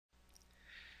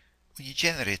When you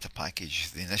generate a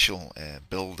package, the initial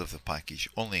build of the package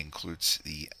only includes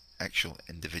the actual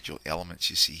individual elements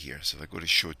you see here. So if I go to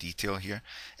show detail here,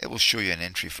 it will show you an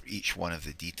entry for each one of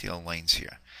the detail lines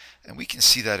here. And we can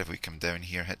see that if we come down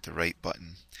here, hit the right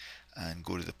button and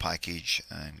go to the package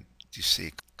and just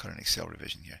say current Excel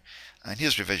revision here. And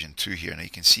here's revision 2 here. Now you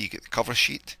can see you get the cover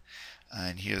sheet,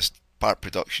 and here's part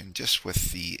production just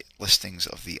with the listings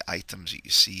of the items that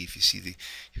you see. If you see the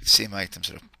same items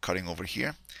that are occurring over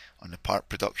here on the part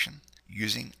production,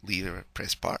 using lever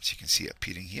press parts, you can see it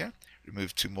appearing here.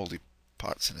 Remove 2 moldy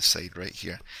parts on the side right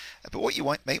here. But what you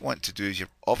might want to do is you're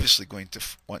obviously going to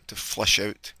want to flush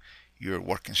out your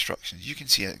work instructions. You can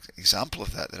see an example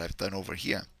of that I've done over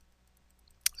here.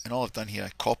 And all I've done here,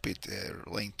 I copied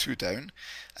line 2 down,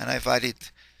 and I've added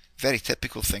very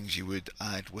typical things you would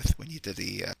add with when you did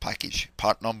a package.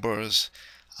 Part numbers,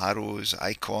 arrows,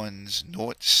 icons,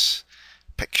 notes,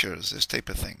 pictures, this type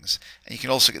of things. And you can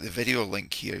also get the video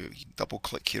link here. You can double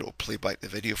click here, it will play back the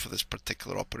video for this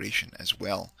particular operation as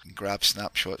well. You can grab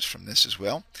snapshots from this as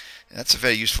well. And that's a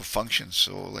very useful function,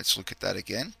 so let's look at that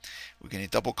again. We're going to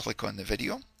double click on the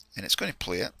video, and it's going to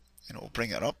play it, and it will bring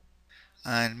it up.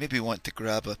 And maybe we want to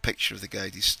grab a picture of the guy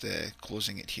just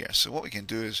closing it here. So what we can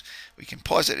do is we can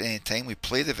pause it at any time. We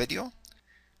play the video,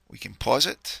 we can pause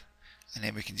it, and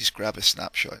then we can just grab a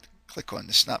snapshot. Click on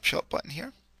the snapshot button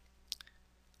here,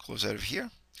 close out of here,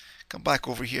 come back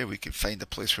over here, we can find a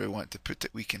place where we want to put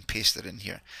it, we can paste it in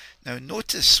here. Now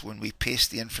notice when we paste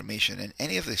the information in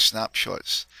any of the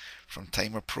snapshots from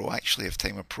Timer Pro, actually have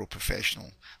Timer Pro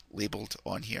Professional labeled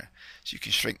on here. So you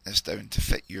can shrink this down to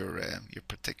fit your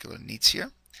particular needs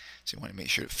here. So you want to make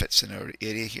sure it fits in our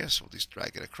area here, so we'll just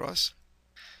drag it across.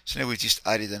 So now we've just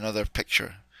added another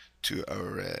picture to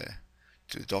our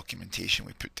to the documentation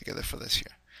we put together for this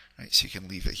here. Right, so you can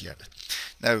leave it here.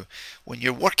 Now, when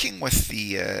you're working with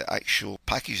the actual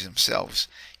packages themselves,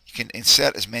 you can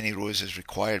insert as many rows as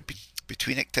required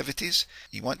between activities.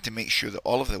 You want to make sure that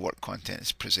all of the work content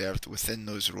is preserved within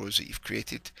those rows that you've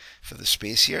created for the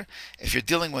space here. If you're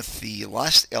dealing with the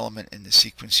last element in the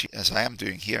sequence, as I am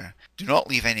doing here, do not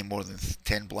leave any more than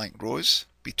 10 blank rows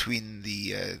between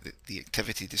the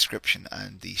activity description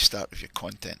and the start of your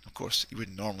content. Of course, you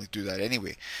wouldn't normally do that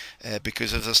anyway,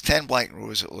 because if there's 10 blank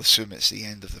rows, it will assume it's the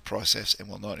end of the process and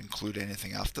will not include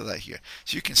anything after that here.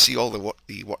 So you can see all the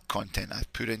work content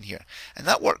I've put in here, and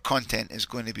that work content is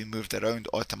going to be moved around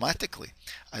automatically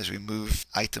as we move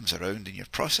items around in your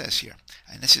process here.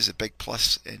 And this is a big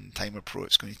plus in Timer Pro.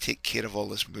 It's going to take care of all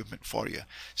this movement for you.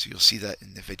 So you'll see that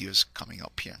in the videos coming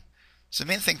up here. So the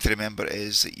main thing to remember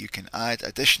is that you can add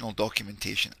additional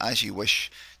documentation as you wish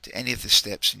to any of the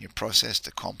steps in your process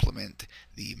to complement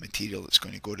the material that's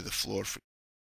going to go to the floor for